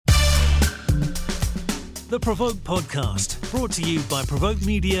The Provoke Podcast, brought to you by Provoke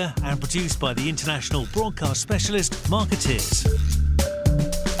Media and produced by the international broadcast specialist Marketeers.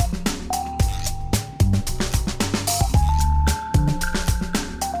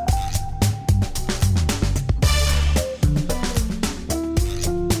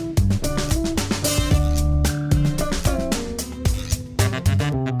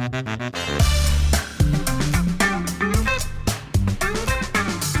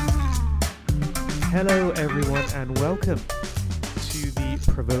 Hello everyone and welcome to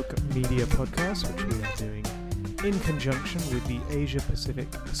the Provoke Media Podcast, which we are doing in conjunction with the Asia Pacific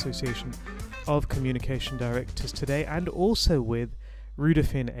Association of Communication Directors today, and also with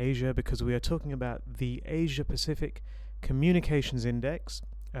Rudafin Asia, because we are talking about the Asia Pacific Communications Index,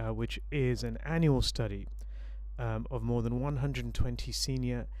 which is an annual study of more than 120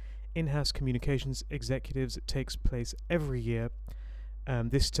 senior in-house communications executives. It takes place every year.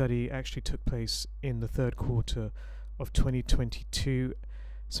 This study actually took place in the third quarter of 2022.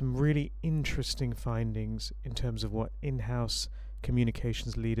 Some really interesting findings in terms of what in-house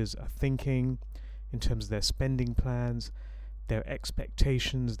communications leaders are thinking, in terms of their spending plans, their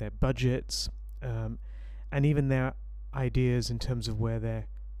expectations, their budgets, and even their ideas in terms of where their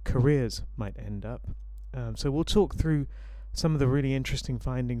careers might end up. So we'll talk through some of the really interesting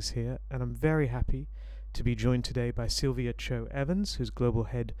findings here, and I'm very happy to be joined today by Sylvia Cho Evans, who's Global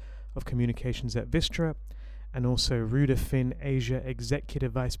Head of Communications at Vistra, and also Rudafin Asia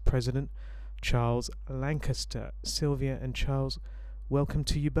Executive Vice President Charles Lancaster. Sylvia and Charles, welcome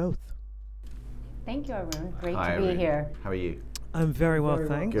to you both. Thank you, Arun. Great Hi, to be Arun. here. How are you? I'm very well,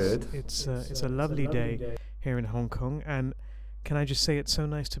 thanks. Good. It's a lovely day here in Hong Kong, and can I just say it's so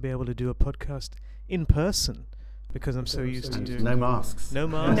nice to be able to do a podcast in person, because I'm so used to doing No masks. No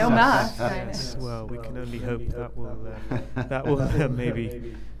masks. No masks. Yes, well, we can only hope that will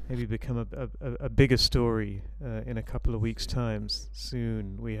maybe become a bigger story in a couple of weeks' time.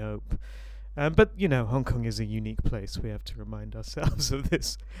 Soon, we hope. But you know, Hong Kong is a unique place. We have to remind ourselves of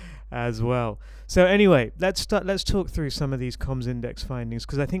this as well. So anyway, let's talk through some of these CommsIndex findings,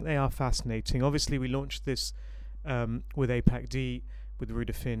 because I think they are fascinating. Obviously, we launched this with APAC-D with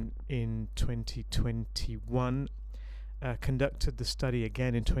Rudafin in 2021. Conducted the study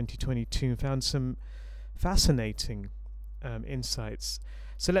again in 2022 and found some fascinating insights.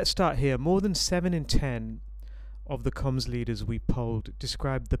 So let's start here. More than 7 in 10 of the comms leaders we polled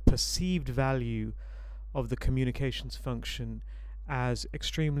described the perceived value of the communications function as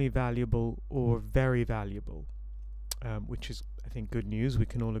extremely valuable or very valuable, which is, I think, good news. We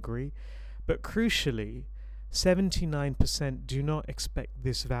can all agree. But crucially, 79% do not expect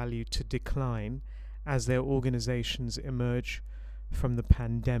this value to decline as their organizations emerge from the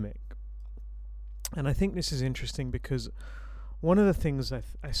pandemic. And I think this is interesting because one of the things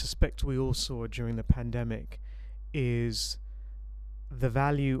I suspect we all saw during the pandemic is the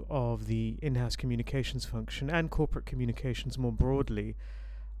value of the in-house communications function and corporate communications more broadly,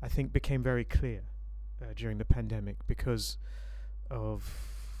 I think became very clear during the pandemic because of,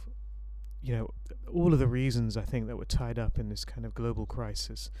 you know, all of the reasons I think that were tied up in this kind of global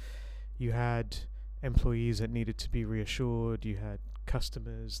crisis. You had employees that needed to be reassured. You had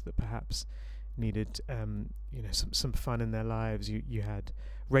customers that perhaps needed, some fun in their lives. You had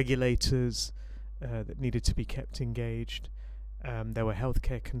regulators that needed to be kept engaged. There were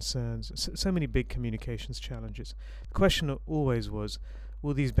healthcare concerns. So many big communications challenges. The question always was,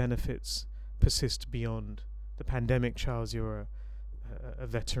 will these benefits persist beyond the pandemic? Charles, you're a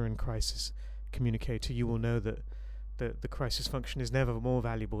veteran crisis communicator. You will know that the crisis function is never more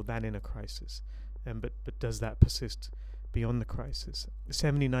valuable than in a crisis. But does that persist beyond the crisis?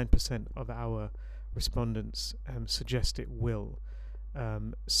 79% of our respondents suggest it will.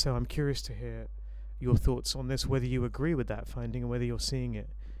 So I'm curious to hear your thoughts on this, whether you agree with that finding and whether you're seeing it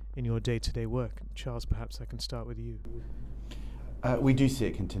in your day-to-day work. Charles, perhaps I can start with you. We do see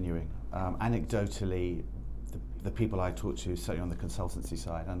it continuing. Anecdotally, the people I talk to, certainly on the consultancy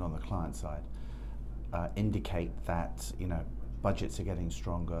side and on the client side, indicate that, budgets are getting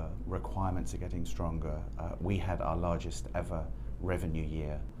stronger, requirements are getting stronger. We had our largest ever revenue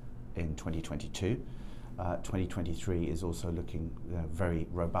year in 2022. 2023 is also looking very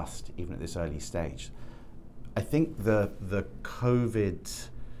robust, even at this early stage. I think the COVID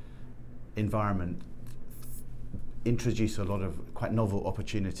environment introduced a lot of quite novel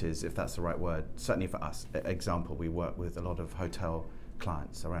opportunities, if that's the right word, certainly for us. Example, we work with a lot of hotel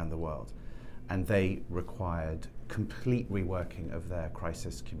clients around the world, and they required complete reworking of their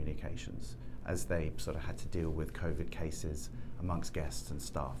crisis communications as they sort of had to deal with COVID cases amongst guests and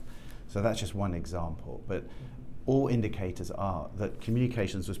staff. So that's just one example, but all indicators are that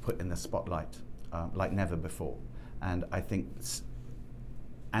communications was put in the spotlight like never before. And I think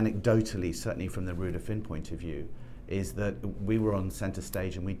anecdotally, certainly from the Ruder Finn point of view, is that we were on centre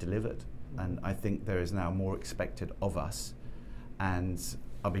stage and we delivered. And I think there is now more expected of us. And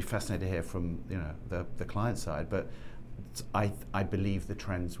I'll be fascinated to hear from the client side, but I believe the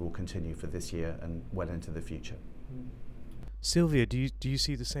trends will continue for this year and well into the future. Sylvia, do you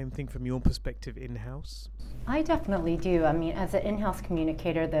see the same thing from your perspective in-house? I definitely do. I mean, as an in-house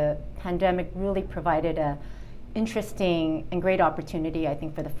communicator, the pandemic really provided a interesting and great opportunity, I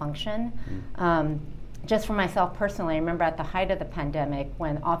think, for the function. Just for myself personally, I remember at the height of the pandemic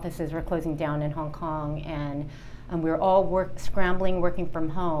when offices were closing down in Hong Kong and we were all scrambling, working from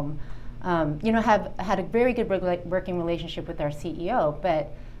home. Have had a very good working relationship with our CEO,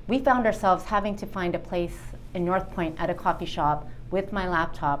 but we found ourselves having to find a place in North Point at a coffee shop with my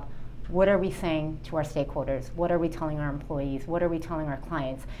laptop. What are we saying to our stakeholders? What are we telling our employees? What are we telling our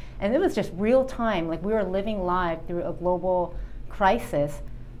clients? And it was just real time, like we were living live through a global crisis,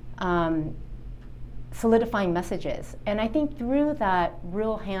 solidifying messages. And I think through that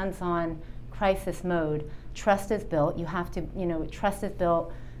real hands-on crisis mode, trust is built. You have to, trust is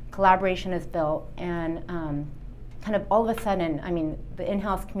built, collaboration is built, and kind of all of a sudden, I mean, the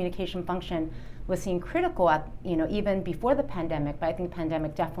in-house communication function was seen critical at, even before the pandemic, but I think the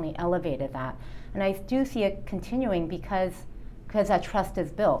pandemic definitely elevated that. And I do see it continuing because that trust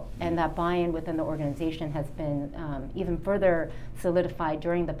is built and that buy-in within the organization has been even further solidified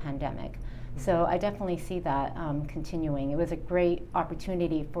during the pandemic. So I definitely see that continuing. It was a great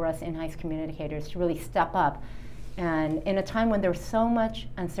opportunity for us in-house communicators to really step up. And in a time when there's so much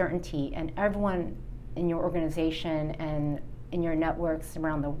uncertainty and everyone in your organization and in your networks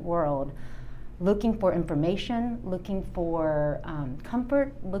around the world looking for information, looking for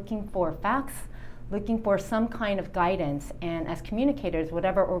comfort, looking for facts, looking for some kind of guidance. And as communicators,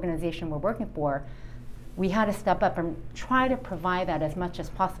 whatever organization we're working for, we had to step up and try to provide that as much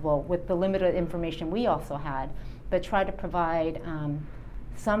as possible with the limited information we also had, but try to provide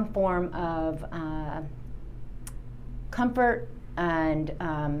some form of comfort and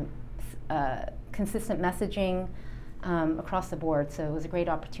consistent messaging across the board. So it was a great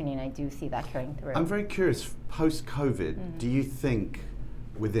opportunity, and I do see that carrying through. I'm very curious, post-COVID, do you think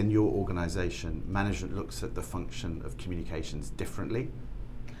within your organization, management looks at the function of communications differently?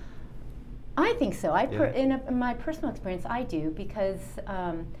 I think so. In my personal experience, I do, because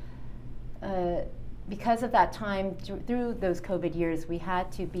of that time, through those COVID years, we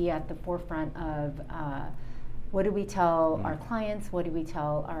had to be at the forefront of what do we tell our clients, what do we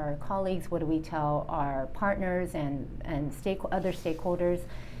tell our colleagues, what do we tell our partners and other stakeholders,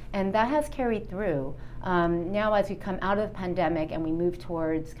 and that has carried through. Now as we come out of the pandemic and we move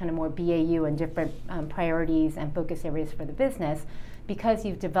towards kind of more BAU and different priorities and focus areas for the business, because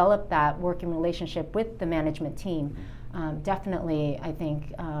you've developed that working relationship with the management team, definitely I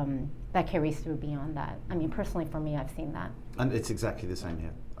think that carries through beyond that. I mean, personally for me, I've seen that. And it's exactly the same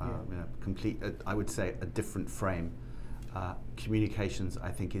here. I would say a different frame. Communications,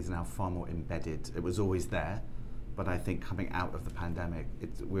 I think, is now far more embedded. It was always there, but I think coming out of the pandemic,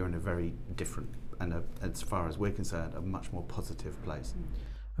 we're in a very different, and as far as we're concerned, a much more positive place.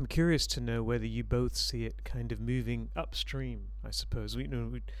 I'm curious to know whether you both see it kind of moving upstream, I suppose.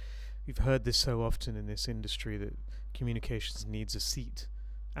 We've heard this so often in this industry that communications needs a seat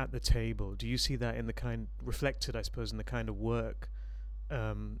at the table. Do you see that reflected, I suppose, in the kind of work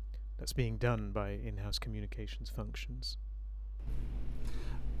that's being done by in-house communications functions?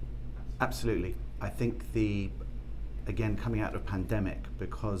 Absolutely. I think again, coming out of pandemic,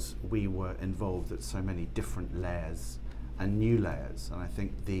 because we were involved at so many different layers and new layers, and I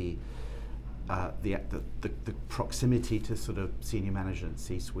think the proximity to sort of senior management,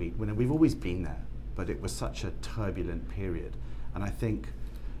 C-suite, we've always been there, but it was such a turbulent period. And I think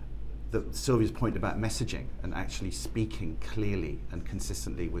that Sylvia's point about messaging and actually speaking clearly and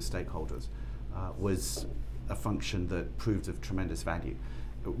consistently with stakeholders was a function that proved of tremendous value.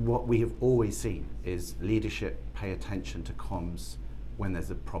 What we have always seen is leadership pay attention to comms when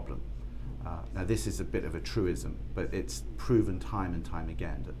there's a problem. Now this is a bit of a truism, but it's proven time and time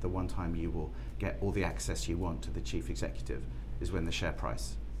again that the one time you will get all the access you want to the chief executive is when the share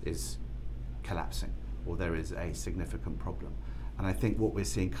price is collapsing or there is a significant problem. And I think what we're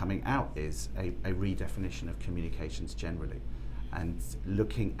seeing coming out is a redefinition of communications generally, and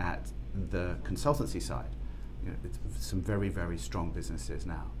looking at the consultancy side, it's some very, very strong businesses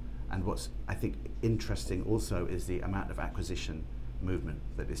now. And what's, I think, interesting also is the amount of acquisition movement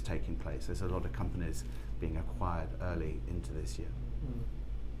that is taking place. There's a lot of companies being acquired early into this year.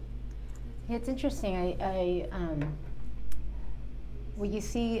 Yeah, it's interesting. What you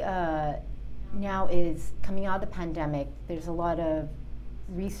see now is coming out of the pandemic. There's a lot of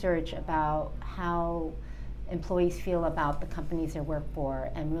research about how employees feel about the companies they work for,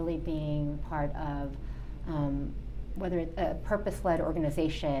 and really being part of whether it's a purpose-led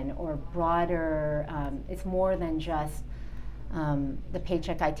organization or broader. It's more than just the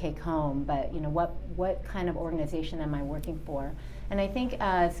paycheck I take home, but what kind of organization am I working for? And I think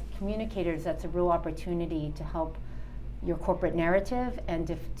as communicators, that's a real opportunity to help your corporate narrative and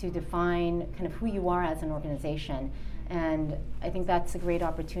to define kind of who you are as an organization. And I think that's a great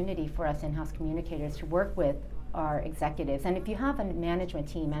opportunity for us in-house communicators to work with our executives. And if you have a management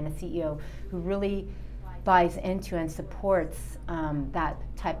team and a CEO who really buys into and supports that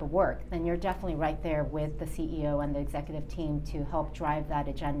type of work, then you're definitely right there with the CEO and the executive team to help drive that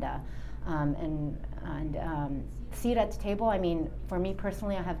agenda. And seat at the table. I mean, for me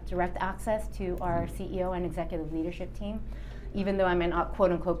personally, I have direct access to our CEO and executive leadership team, even though I may not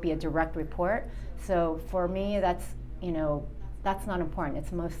quote unquote be a direct report. So for me, that's not important.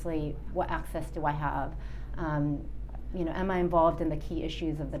 It's mostly what access do I have. Am I involved in the key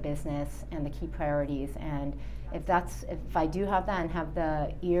issues of the business and the key priorities? And if I do have that and have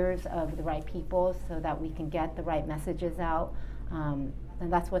the ears of the right people so that we can get the right messages out, then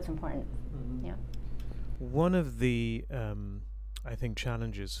that's what's important. Mm-hmm. Yeah. One of the, I think,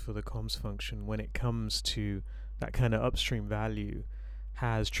 challenges for the comms function when it comes to that kind of upstream value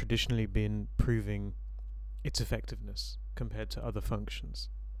has traditionally been proving its effectiveness compared to other functions.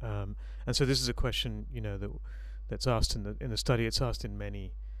 And so this is a question, that's asked in the study. It's asked in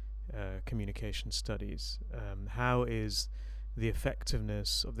many communication studies. How is the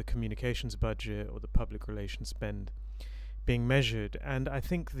effectiveness of the communications budget or the public relations spend being measured? And I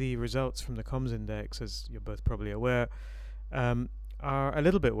think the results from the CommsIndex, as you're both probably aware, are a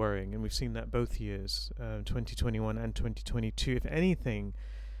little bit worrying, and we've seen that both years, 2021 and 2022. If anything,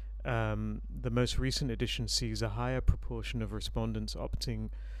 the most recent edition sees a higher proportion of respondents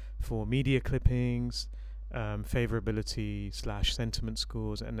opting for media clippings, favorability/sentiment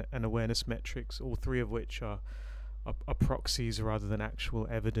scores, and awareness metrics, all three of which are proxies rather than actual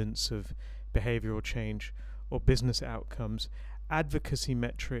evidence of behavioral change or business outcomes. Advocacy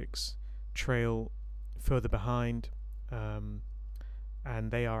metrics trail further behind, and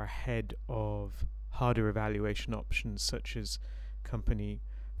they are ahead of harder evaluation options such as company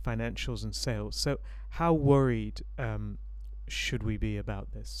financials and sales. So how worried should we be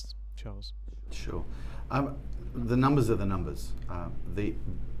about this, Charles? Sure. The numbers are the numbers,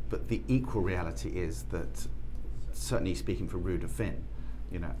 but the equal reality is that, certainly speaking for Rude and Finn,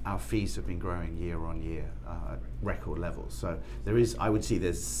 our fees have been growing year on year at record levels. So I would see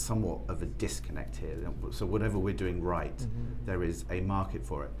there's somewhat of a disconnect here. So whatever we're doing right, there is a market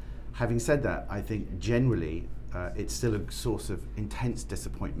for it. Having said that, I think generally it's still a source of intense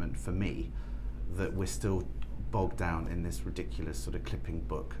disappointment for me that we're still bogged down in this ridiculous sort of clipping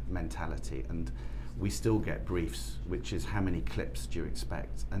book mentality, and we still get briefs, which is how many clips do you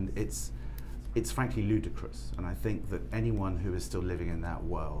expect? And it's frankly ludicrous, and I think that anyone who is still living in that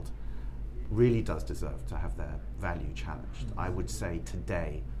world really does deserve to have their value challenged. I would say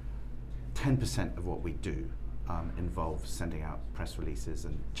today, 10% of what we do involves sending out press releases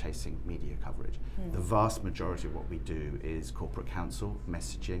and chasing media coverage. The vast majority of what we do is corporate counsel,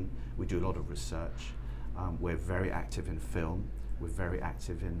 messaging. We do a lot of research. We're very active in film. We're very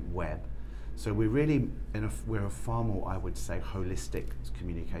active in web. So we're really we're a far more, I would say, holistic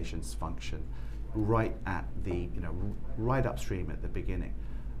communications function, right at the right upstream at the beginning.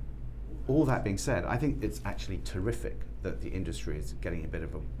 All that being said, I think it's actually terrific that the industry is getting a bit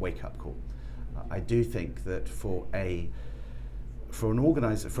of a wake-up call. I do think that for an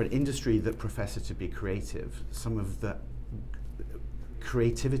industry that professes to be creative, some of the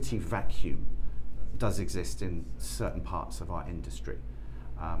creativity vacuum does exist in certain parts of our industry.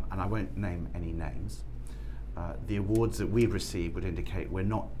 And I won't name any names. The awards that we've received would indicate we're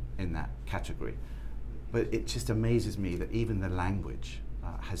not in that category. But it just amazes me that even the language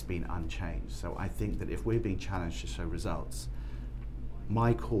has been unchanged. So I think that if we're being challenged to show results,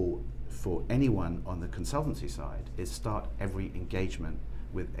 my call for anyone on the consultancy side is start every engagement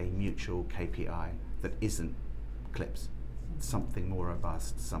with a mutual KPI that isn't clips, something more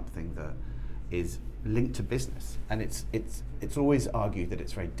robust, something that is linked to business. And it's always argued that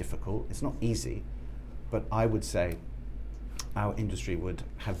it's very difficult. It's not easy, but I would say our industry would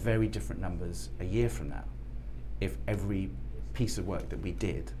have very different numbers a year from now if every piece of work that we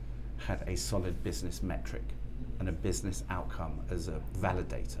did had a solid business metric and a business outcome as a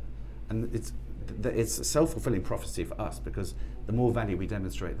validator. And it's a self-fulfilling prophecy for us, because the more value we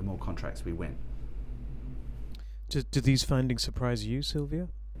demonstrate, the more contracts we win. Do these findings surprise you, Sylvia?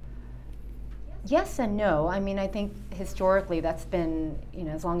 Yes and no. I mean, I think historically that's been,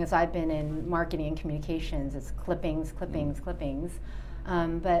 as long as I've been in marketing and communications, it's clippings. But That's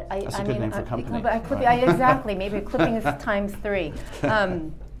a good name for a company. Exactly. Maybe clippings times 3.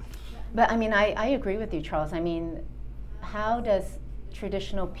 But I mean, I agree with you, Charles. I mean, how does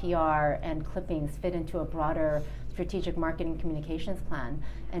traditional PR and clippings fit into a broader strategic marketing communications plan?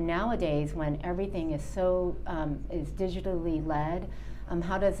 And nowadays, when everything is so is digitally led,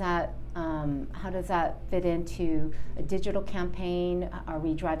 how does that fit into a digital campaign? Are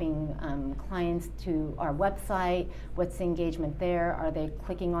we driving clients to our website? What's the engagement there? Are they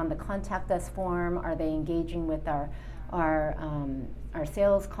clicking on the contact us form? Are they engaging with our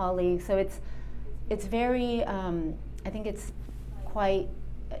sales colleagues? So it's very I think it's quite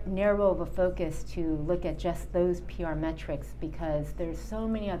narrow of a focus to look at just those PR metrics, because there's so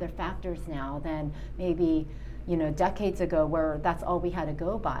many other factors now than maybe decades ago where that's all we had to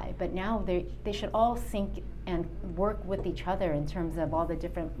go by. But now they should all sync and work with each other in terms of all the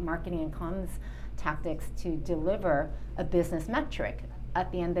different marketing and comms tactics to deliver a business metric.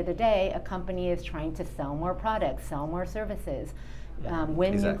 At the end of the day, a company is trying to sell more products, sell more services,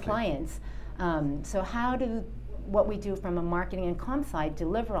 win new clients. So how do what we do from a marketing and comm side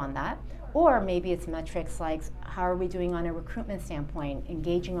deliver on that? Or maybe it's metrics like how are we doing on a recruitment standpoint,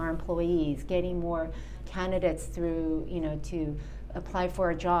 engaging our employees, getting more candidates through, to apply for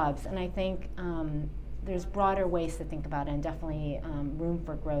our jobs. And I think there's broader ways to think about it, and definitely room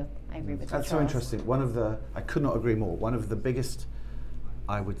for growth. I agree with That's you, so Charles. interesting. I could not agree more. One of the biggest,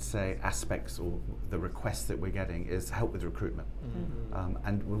 I would say, aspects or the requests that we're getting is help with recruitment.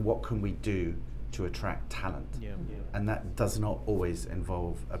 And what can we do to attract talent? And that does not always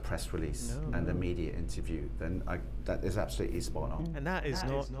involve a press release and a media interview. Then that is absolutely spot on. And that is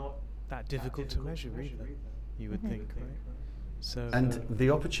not that difficult to measure either, you would think, right? So and the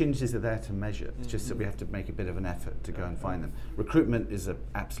opportunities are there to measure. It's just that we have to make a bit of an effort to go and find them. Recruitment is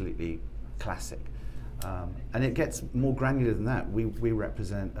absolutely classic. And it gets more granular than that. We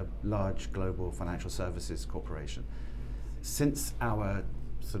represent a large global financial services corporation. Since our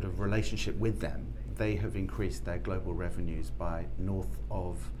sort of relationship with them, they have increased their global revenues by north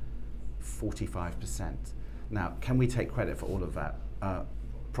of 45%. Now, can we take credit for all of that?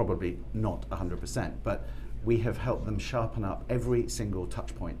 Probably not 100%, but we have helped them sharpen up every single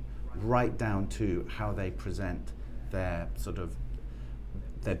touch point, right down to how they present their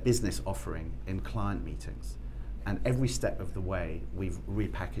business offering in client meetings. And every step of the way, we've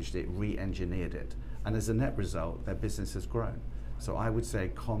repackaged it, re-engineered it, and as a net result, their business has grown. So I would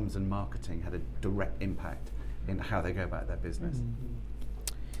say comms and marketing had a direct impact in how they go about their business.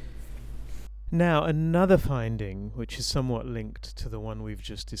 Now, another finding, which is somewhat linked to the one we've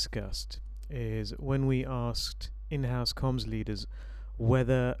just discussed, is when we asked in-house comms leaders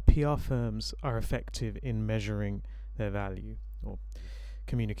whether PR firms are effective in measuring their value, or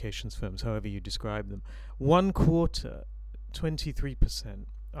communications firms, however you describe them. 1/4, 23%,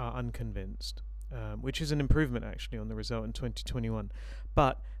 are unconvinced, which is an improvement actually on the result in 2021.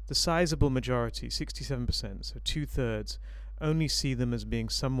 But the sizable majority, 67%, so 2/3, only see them as being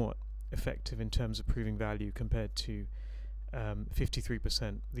somewhat effective in terms of proving value, compared to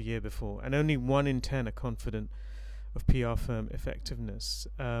 53% the year before. And only 1 in 10 are confident of PR firm effectiveness.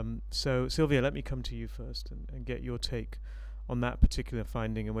 So Sylvia, let me come to you first and get your take on that particular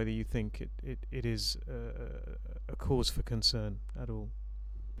finding, and whether you think it is a cause for concern at all.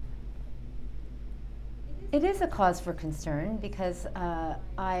 It is a cause for concern, because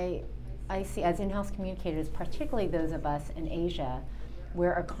I see, as in-house communicators, particularly those of us in Asia,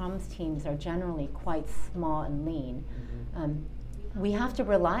 where our comms teams are generally quite small and lean, we have to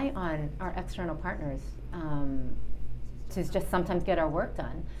rely on our external partners to just sometimes get our work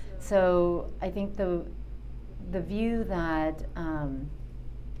done. So I think the view that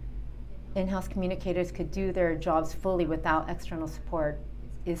in-house communicators could do their jobs fully without external support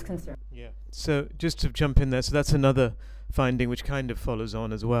is concerning. Yeah. So just to jump in there, so that's another finding which kind of follows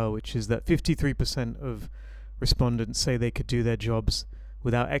on as well, which is that 53% of respondents say they could do their jobs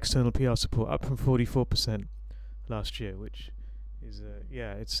without external PR support, up from 44% last year, which is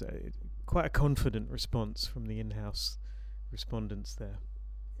it's quite a confident response from the in-house respondents there.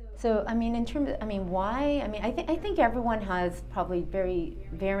 So, I mean, in terms of, why? I think everyone has probably very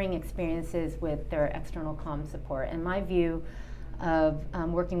varying experiences with their external comm support. And my view of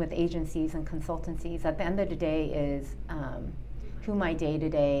working with agencies and consultancies at the end of the day is who my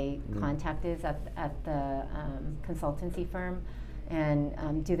day-to-day contact is at the consultancy firm,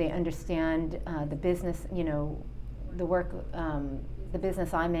 and do they understand the business, the work, the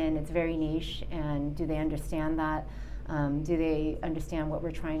business I'm in. It's very niche, and do they understand that? Do they understand what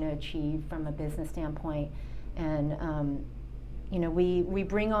we're trying to achieve from a business standpoint? And we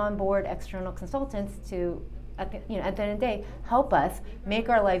bring on board external consultants to, at the end of the day, help us make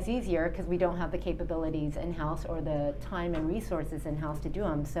our lives easier because we don't have the capabilities in-house or the time and resources in-house to do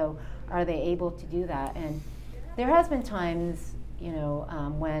them. So are they able to do that? And there has been times,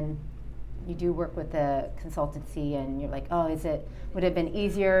 when you do work with a consultancy and you're like, oh, would it have been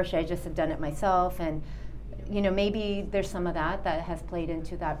easier? Should I just have done it myself? And maybe there's some of that has played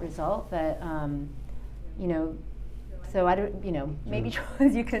into that result, but so I don't, maybe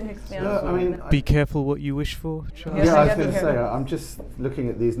Charles, you can expand. No, be careful what you wish for, Charles. Yeah, I was going to say, I'm just looking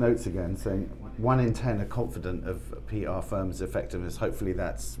at these notes again, saying 1 in 10 are confident of PR firms' effectiveness. Hopefully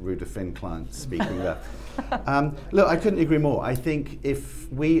that's Rue de Fin clients speaking there. Look, I couldn't agree more. I think if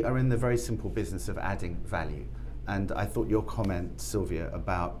we are in the very simple business of adding value, and I thought your comment, Sylvia,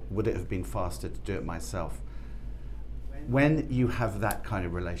 about would it have been faster to do it myself, when you have that kind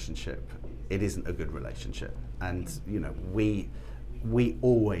of relationship, it isn't a good relationship. And we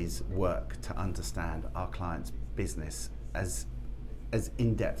always work to understand our client's business as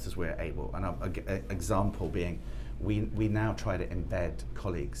in depth as we're able. And an example being, we now try to embed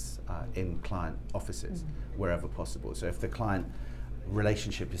colleagues in client offices wherever possible. So if the client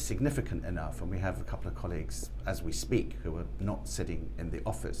relationship is significant enough, and we have a couple of colleagues as we speak who are not sitting in the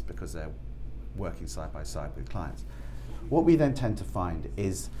office because they're working side by side with clients, what we then tend to find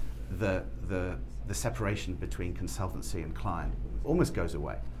is the separation between consultancy and client almost goes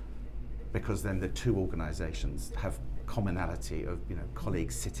away, because then the two organizations have commonality of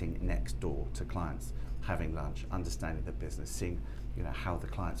colleagues sitting next door to clients, having lunch, understanding the business, seeing how the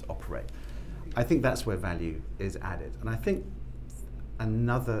clients operate. I think that's where value is added. And I think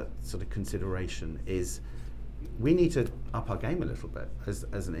another sort of consideration is we need to up our game a little bit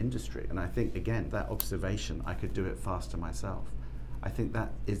as an industry. And I think, again, that observation, I could do it faster myself, I think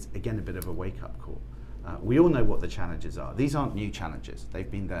that is, again, a bit of a wake-up call. We all know what the challenges are. These aren't new challenges. They've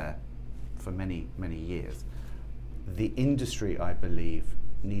been there for many, many years. The industry, I believe,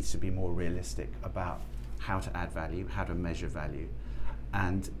 needs to be more realistic about how to add value, how to measure value.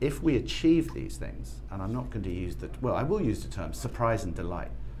 And if we achieve these things, and I'm not going to use I will use the term surprise and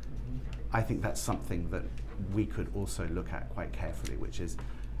delight, I think that's something that we could also look at quite carefully, which is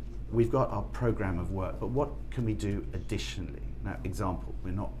we've got our program of work, but what can we do additionally? Now, example,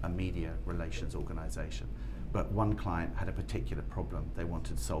 we're not a media relations organization, but one client had a particular problem they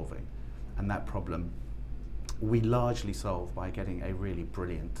wanted solving, and that problem we largely solved by getting a really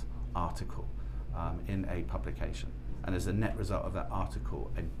brilliant article in a publication. And as a net result of that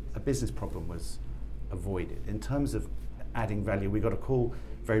article, a business problem was avoided. In terms of adding value, we got a call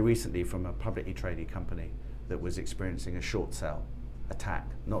very recently from a publicly traded company that was experiencing a short sell attack,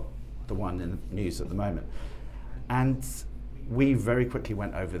 not the one in the news at the moment. And we very quickly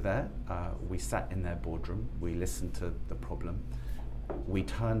went over there. We sat in their boardroom. We listened to the problem. We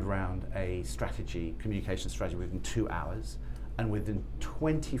turned around a communication strategy within 2 hours. And within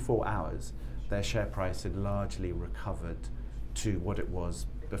 24 hours, their share price had largely recovered to what it was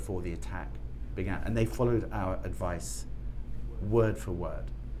before the attack began. And they followed our advice word for word.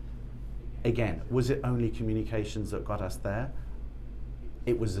 Again, was it only communications that got us there?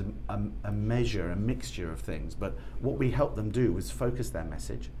 It was a mixture of things, but what we helped them do was focus their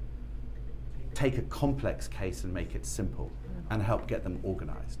message, take a complex case and make it simple, and help get them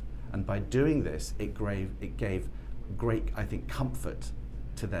organized. And by doing this, it gave great, I think, comfort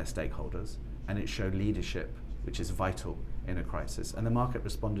to their stakeholders, and it showed leadership, which is vital in a crisis. And the market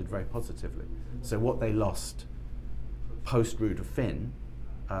responded very positively. So what they lost post-Rue de Fin,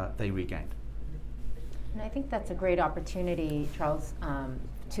 they regained. And I think that's a great opportunity, Charles,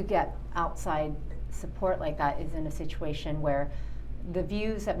 to get outside support like that is in a situation where the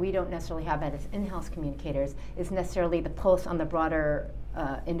views that we don't necessarily have as in-house communicators is necessarily the pulse on the broader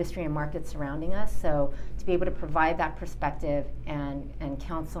industry and market surrounding us. So to be able to provide that perspective and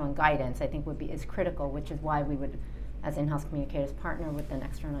counsel and guidance, I think is critical, which is why we would, as in-house communicators, partner with an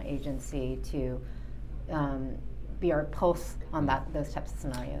external agency to be our pulse on those types of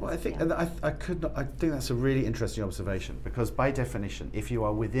scenarios. Well, I think, and I think that's a really interesting observation, because by definition, if you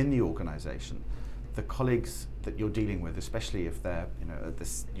are within the organisation, the colleagues that you're dealing with, especially if they're at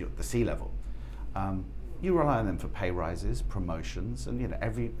the C-level, you rely on them for pay rises, promotions, and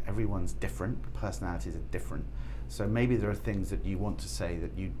everyone's different. Personalities are different. So maybe there are things that you want to say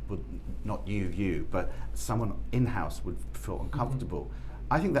that you would not but someone in-house would feel uncomfortable.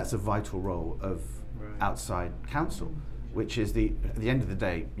 I think that's a vital role of outside counsel, which is at the end of the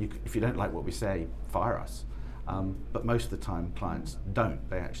day, if you don't like what we say, fire us. But most of the time clients don't.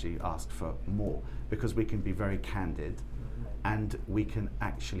 They actually ask for more because we can be very candid and we can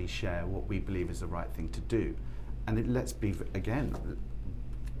actually share what we believe is the right thing to do. And let's be, again,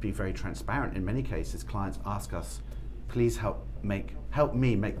 be very transparent. In many cases, clients ask us, please help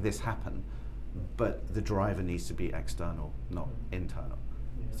me make this happen, but the driver needs to be external, not internal.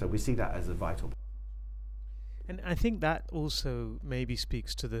 So we see that as a vital. And I think that also maybe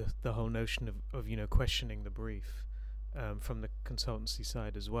speaks to the whole notion of questioning the brief from the consultancy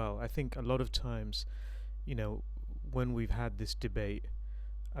side as well. I think a lot of times, when we've had this debate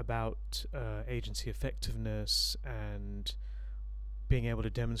about agency effectiveness and being able to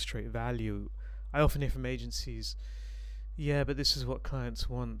demonstrate value, I often hear from agencies, yeah, but this is what clients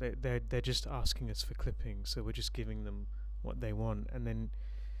want. They're just asking us for clipping, so we're just giving them what they want. And then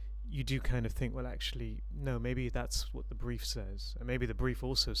you do kind of think, well, actually, no, maybe that's what the brief says. And maybe the brief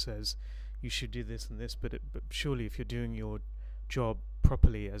also says you should do this and this, but surely if you're doing your job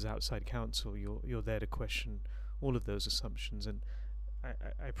properly as outside counsel, you're there to question all of those assumptions. And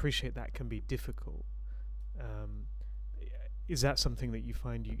I appreciate that can be difficult. Is that something that you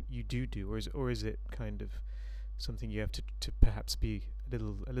find you do, or is it kind of something you have to perhaps be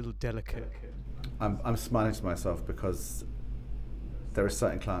a little delicate? I'm smiling to myself because there are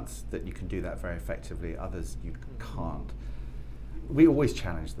certain clients that you can do that very effectively, others you can't. We always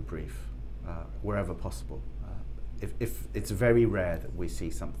challenge the brief wherever possible. If it's very rare that we see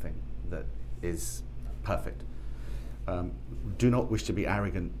something that is perfect. Do not wish to be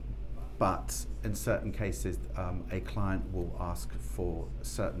arrogant, but in certain cases a client will ask for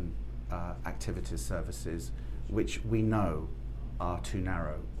certain activities, services, which we know are too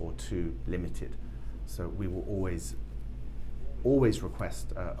narrow or too limited. So we will always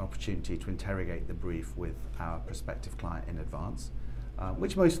request an opportunity to interrogate the brief with our prospective client in advance,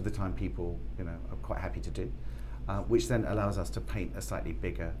 which most of the time people are quite happy to do, which then allows us to paint a slightly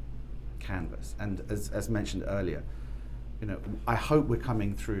bigger canvas. And as mentioned earlier, I hope we're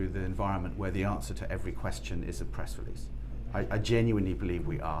coming through the environment where the answer to every question is a press release. I genuinely believe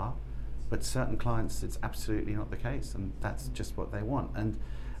we are, but certain clients it's absolutely not the case, and that's just what they want. And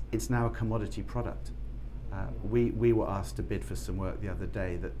it's now a commodity product. We were asked to bid for some work the other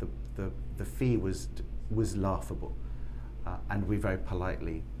day that the fee was laughable, and we very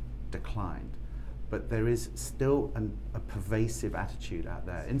politely declined. But there is still a pervasive attitude out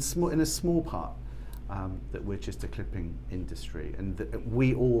there in a small part that we're just a clipping industry, and that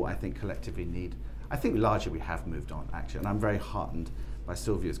we all, I think, collectively need. I think largely we have moved on, actually, and I'm very heartened by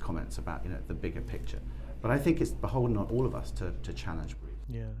Sylvia's comments about the bigger picture. But I think it's beholden on all of us to challenge.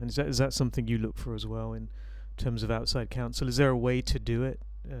 Yeah, and is that something you look for as well in terms of outside counsel? Is there a way to do it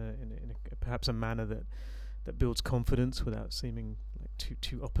in perhaps a manner that builds confidence without seeming like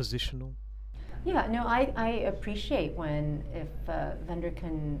too oppositional? Yeah, no, I appreciate if a vendor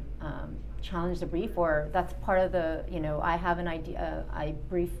can challenge the brief, or that's part of the, I have an idea, I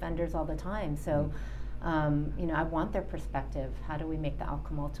brief vendors all the time, so, I want their perspective. How do we make the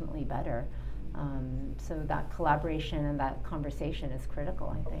outcome ultimately better? So that collaboration and that conversation is critical,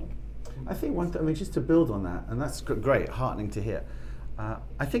 I think. I think just to build on that, and that's great, heartening to hear.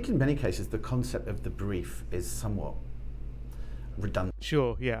 I think in many cases the concept of the brief is somewhat redundant.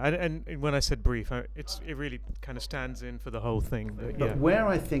 Sure, yeah, and when I said brief, it really kind of stands in for the whole thing. But where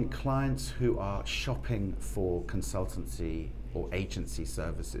I think clients who are shopping for consultancy or agency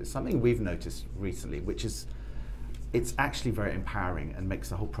services, something we've noticed recently, which is it's actually very empowering and makes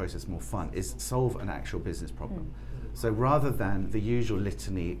the whole process more fun, is solve an actual business problem. So rather than the usual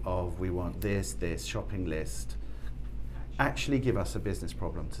litany of we want this, shopping list, actually give us a business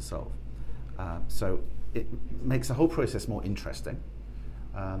problem to solve. So it makes the whole process more interesting.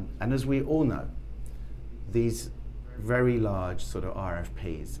 And as we all know, these very large sort of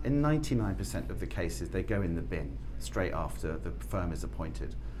RFPs, in 99% of the cases, they go in the bin straight after the firm is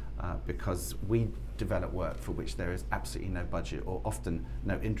appointed, because we develop work for which there is absolutely no budget or often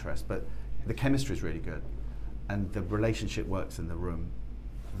no interest, but the chemistry is really good and the relationship works in the room,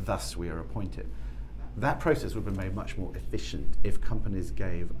 thus we are appointed. That process would be made much more efficient if companies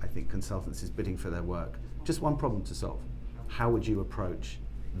gave, I think, consultancies bidding for their work just one problem to solve. How would you approach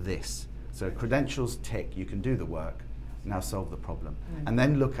this? So credentials tick, you can do the work, now solve the problem. And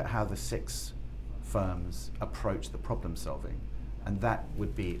then look at how the 6 firms approach the problem solving. And that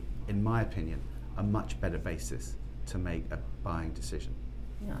would be, in my opinion, a much better basis to make a buying decision.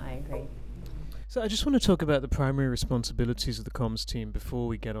 No, I agree. So I just want to talk about the primary responsibilities of the comms team before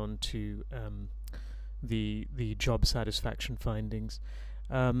we get on to the job satisfaction findings.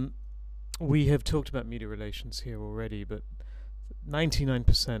 We have talked about media relations here already, but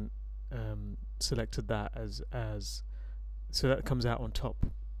 99% selected that as so that comes out on top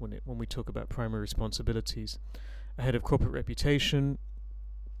when we talk about primary responsibilities, ahead of corporate reputation,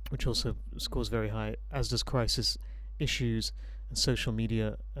 which also scores very high, as does crisis issues and social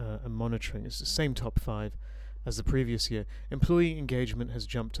media and monitoring. It's the same top 5 as the previous year. Employee engagement has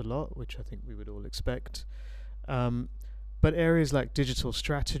jumped a lot, which I think we would all expect. But areas like digital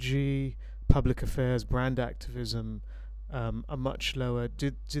strategy, public affairs, brand activism are much lower.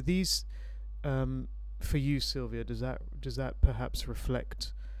 Do these, for you, Sylvia, does that perhaps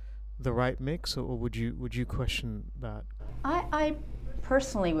reflect the right mix, or would you question that? I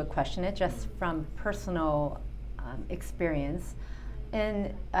personally would question it, just from personal experience.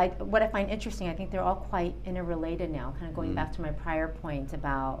 And what I find interesting, I think they're all quite interrelated now, kind of going back to my prior point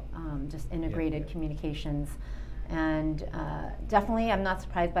about just integrated communications. And definitely I'm not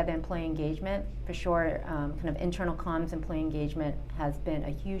surprised by the employee engagement. For sure, kind of internal comms employee engagement has been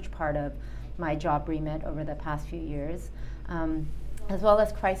a huge part of my job remit over the past few years, as well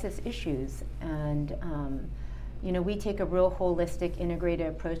as crisis issues. And we take a real holistic, integrated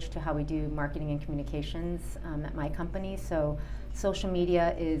approach to how we do marketing and communications at my company. So social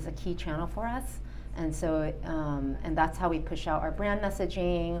media is a key channel for us. And so, and that's how we push out our brand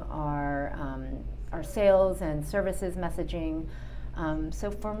messaging, our sales and services messaging.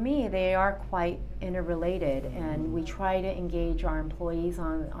 So for me, they are quite interrelated, and we try to engage our employees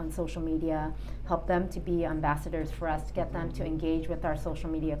on social media, help them to be ambassadors for us, to get them to engage with our social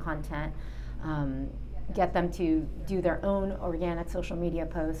media content, get them to do their own organic social media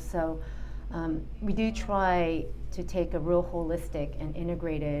posts. So we do try to take a real holistic and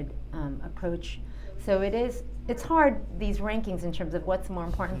integrated approach. So it's hard, these rankings, in terms of what's more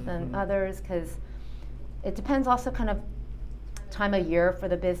important than others, because it depends also kind of time of year for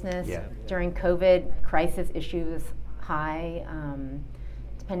the business. Yeah. During COVID, crisis issues high.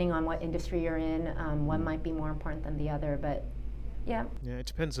 Depending on what industry you're in, one might be more important than the other, but yeah. Yeah, it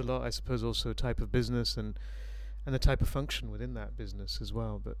depends a lot, I suppose, also type of business and the type of function within that business as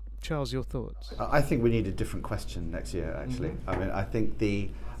well. But Charles, your thoughts? I think we need a different question next year, actually. I mean, I think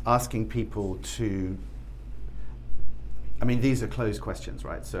asking people to, these are closed questions,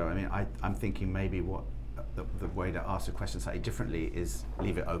 right? So, I'm thinking maybe what the way to ask a question slightly differently is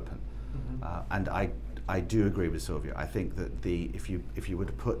leave it open. And I do agree with Sylvia. I think that if you were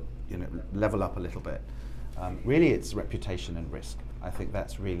to put, level up a little bit, really it's reputation and risk. I think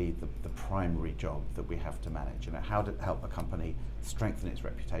that's really the primary job that we have to manage. How to help a company strengthen its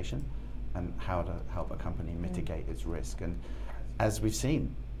reputation, and how to help a company mitigate its risk. And as we've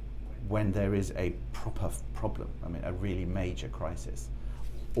seen, when there is a proper problem, a really major crisis,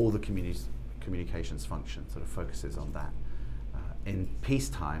 all the communications function sort of focuses on that. In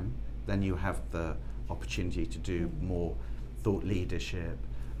peacetime, then you have the opportunity to do more thought leadership,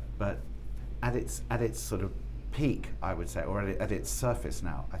 but at its sort of peak, I would say, or at its surface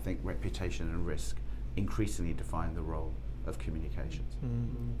now, I think reputation and risk increasingly define the role of communications.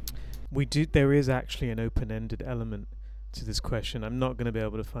 There is actually an open-ended element to this question. I'm not going to be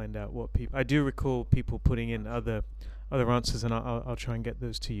able to find out what people. I do recall people putting in other answers, and I'll try and get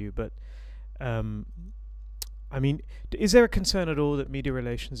those to you. But is there a concern at all that media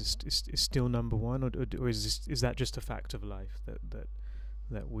relations is still number one, or is that just a fact of life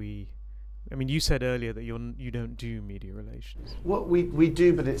that we? You said earlier that you don't do media relations. Well, we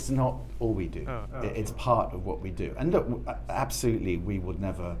do, but it's not all we do. It's part of what we do. And look, absolutely, we would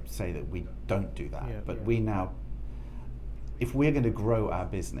never say that we don't do that. But we now, if we're going to grow our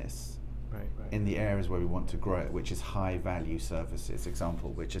business in the areas where we want to grow it, which is high value services,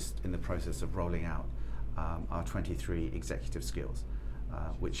 example, we're just in the process of rolling out our 23 executive skills,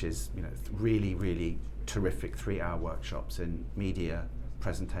 which is really, really terrific 3-hour workshops in media,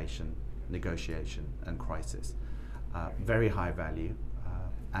 presentation, negotiation and crisis. Very high value,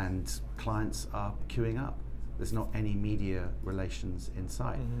 and clients are queuing up. There's not any media relations in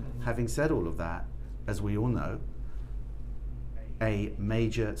sight. Having said all of that, as we all know, a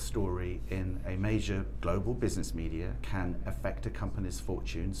major story in a major global business media can affect a company's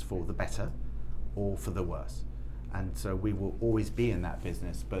fortunes for the better or for the worse. And so we will always be in that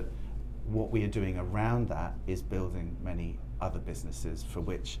business, but what we are doing around that is building many other businesses for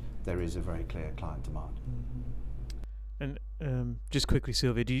which there is a very clear client demand. And just quickly,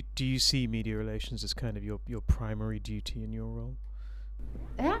 Sylvia, do you see media relations as kind of your primary duty in your role?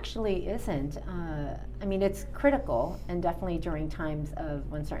 It actually isn't. It's critical, and definitely during times of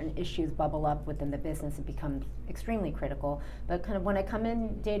when certain issues bubble up within the business, it becomes extremely critical. But kind of when I come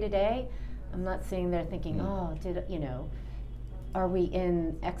in day to day, I'm not sitting there thinking, are we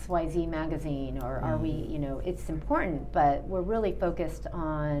in XYZ magazine, or are we, you know, it's important, but we're really focused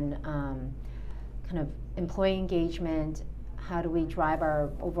on kind of employee engagement. How do we drive our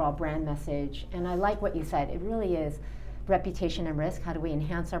overall brand message? And I like what you said. It really is reputation and risk. How do we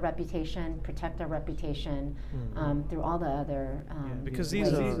enhance our reputation, protect our reputation through all the other because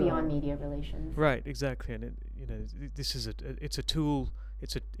ways these are beyond media relations? Right, exactly. And this is it's a tool.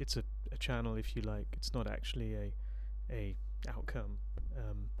 It's a channel, if you like. It's not actually a outcome.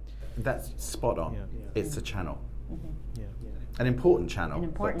 That's spot on. Yeah. It's a channel, Yeah. an important channel, An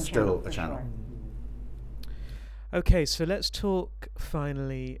important but still channel, a for channel. sure. Okay, so let's talk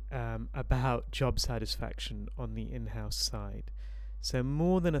finally about job satisfaction on the in-house side. So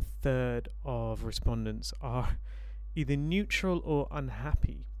more than a third of respondents are either neutral or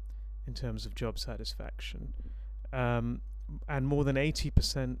unhappy in terms of job satisfaction. And more than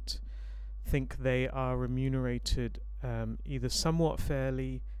 80% think they are remunerated either somewhat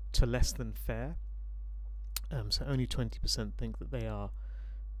fairly to less than fair. So only 20% think that they are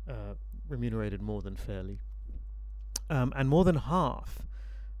remunerated more than fairly. And more than half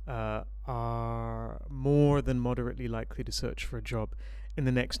are more than moderately likely to search for a job in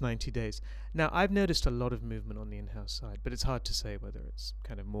the next 90 days. Now, I've noticed a lot of movement on the in-house side, but it's hard to say whether it's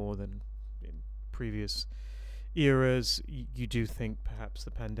kind of more than in previous eras. You do think perhaps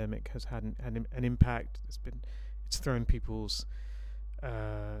the pandemic has had an impact. It's thrown people's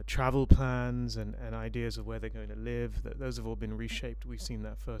travel plans and ideas of where they're going to live. Those have all been reshaped. We've seen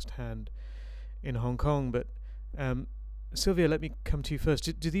that firsthand in Hong Kong. But Sylvia, let me come to you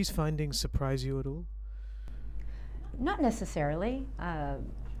first. Do these findings surprise you at all? Not necessarily.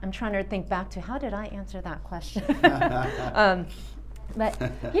 I'm trying to think back to how did I answer that question. But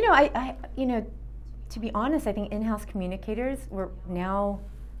to be honest, I think in-house communicators were now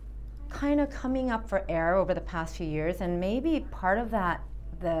kind of coming up for air over the past few years, and maybe part of that,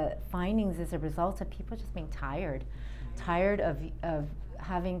 the findings, is a result of people just being tired of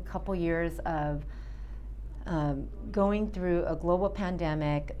having a couple years of going through a global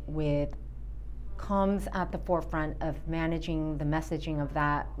pandemic with comms at the forefront of managing the messaging of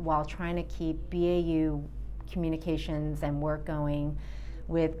that while trying to keep BAU communications and work going,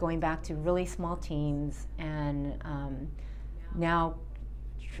 with going back to really small teams, and now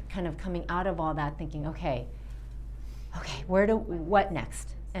kind of coming out of all that thinking, okay, what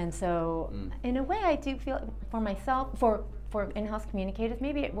next? And so in a way I do feel for myself, for in-house communicators,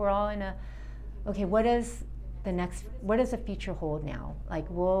 maybe we're all in a, okay, what does the future hold now? Like,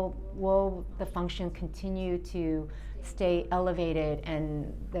 will the function continue to stay elevated,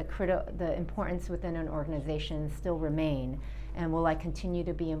 and the importance within an organization still remain? And will I continue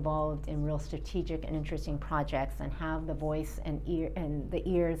to be involved in real strategic and interesting projects and have the voice and the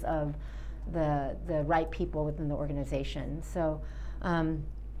ears of the right people within the organization? So, I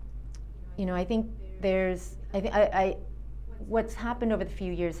think what's happened over the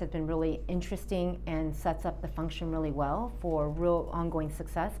few years has been really interesting and sets up the function really well for real ongoing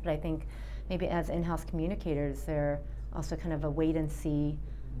success. But I think maybe as in-house communicators, they're also kind of a wait and see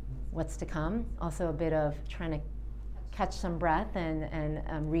what's to come. Also a bit of trying to catch some breath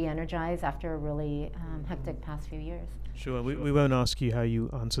and re-energize after a really hectic past few years. Sure, we won't ask you how you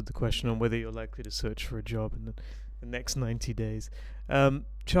answered the question on whether you're likely to search for a job in the next 90 days.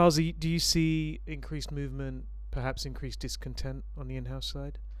 Charles, do you see increased movement, perhaps increased discontent on the in-house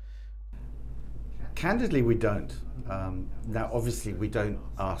side? Candidly, we don't. Now, obviously, we don't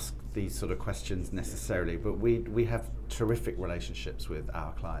ask these sort of questions necessarily, but we have terrific relationships with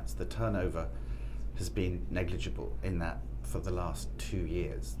our clients. The turnover has been negligible in that for the last 2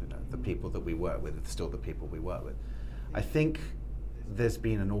 years. The people that we work with are still the people we work with. I think there's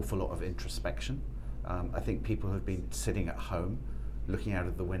been an awful lot of introspection. I think people have been sitting at home, looking out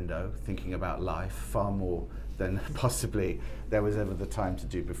of the window, thinking about life far more than possibly there was ever the time to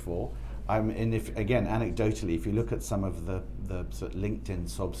do before. And anecdotally, if you look at some of the sort of LinkedIn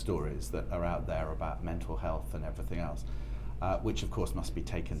sob stories that are out there about mental health and everything else, which of course must be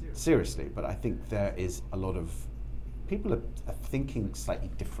taken seriously, but I think there is a lot of people are thinking slightly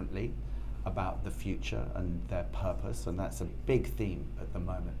differently about the future and their purpose, and that's a big theme at the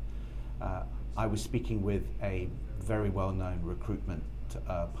moment. I was speaking with a very well-known recruitment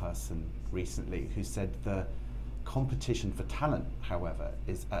person recently who said the competition for talent, however,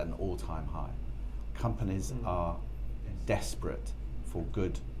 is at an all-time high. Companies are desperate for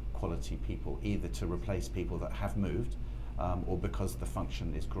good quality people, either to replace people that have moved or because the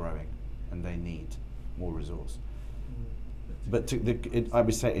function is growing and they need more resource. But I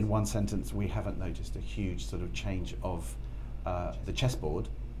would say in one sentence, we haven't noticed a huge sort of change of the chessboard.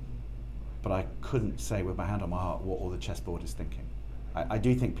 but I couldn't say with my hand on my heart what all the chessboard is thinking. I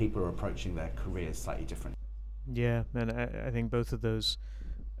do think people are approaching their careers slightly different. Yeah, and I think both of those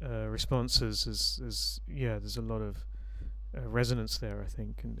responses there's a lot of resonance there, I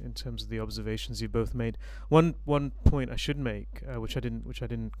think, in terms of the observations you both made. One point I should make, which I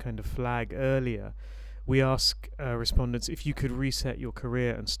didn't kind of flag earlier, we ask respondents, if you could reset your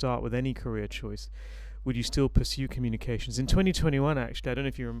career and start with any career choice, would you still pursue communications? In 2021, actually, I don't know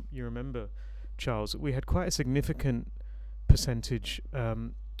if you remember, Charles, we had quite a significant percentage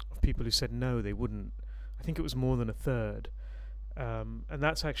of people who said no, they wouldn't. I think it was more than a third, and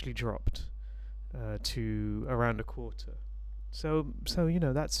that's actually dropped to around a quarter. So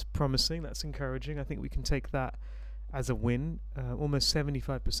that's promising, that's encouraging. I think we can take that as a win. Almost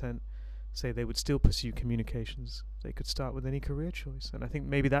 75% say they would still pursue communications. They could start with any career choice, and I think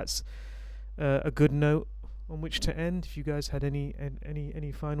maybe that's a good note on which to end. If you guys had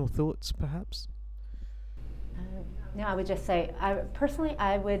any final thoughts, perhaps. No, I would just say,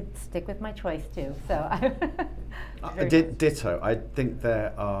 I would stick with my choice too. So, ditto. I think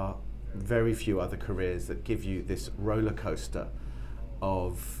there are very few other careers that give you this roller coaster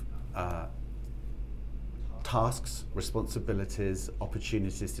of tasks, responsibilities,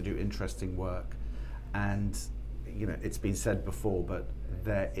 opportunities to do interesting work, and it's been said before, but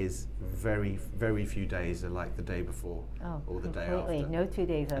there is very, very few days are like the day before or the day after. No 2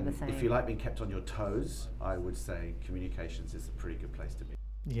 days are the same. If you like being kept on your toes, I would say communications is a pretty good place to be.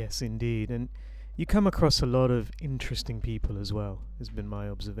 Yes, indeed. And you come across a lot of interesting people as well, has been my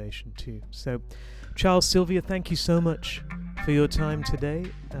observation too. So, Charles, Sylvia, thank you so much for your time today,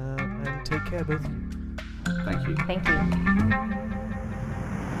 and take care, both of you. Thank you. Thank you.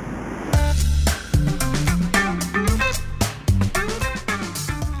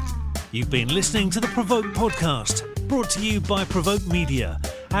 You've been listening to the Provoke podcast, brought to you by Provoke Media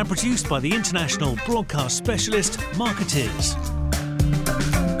and produced by the international broadcast specialist Marketeers.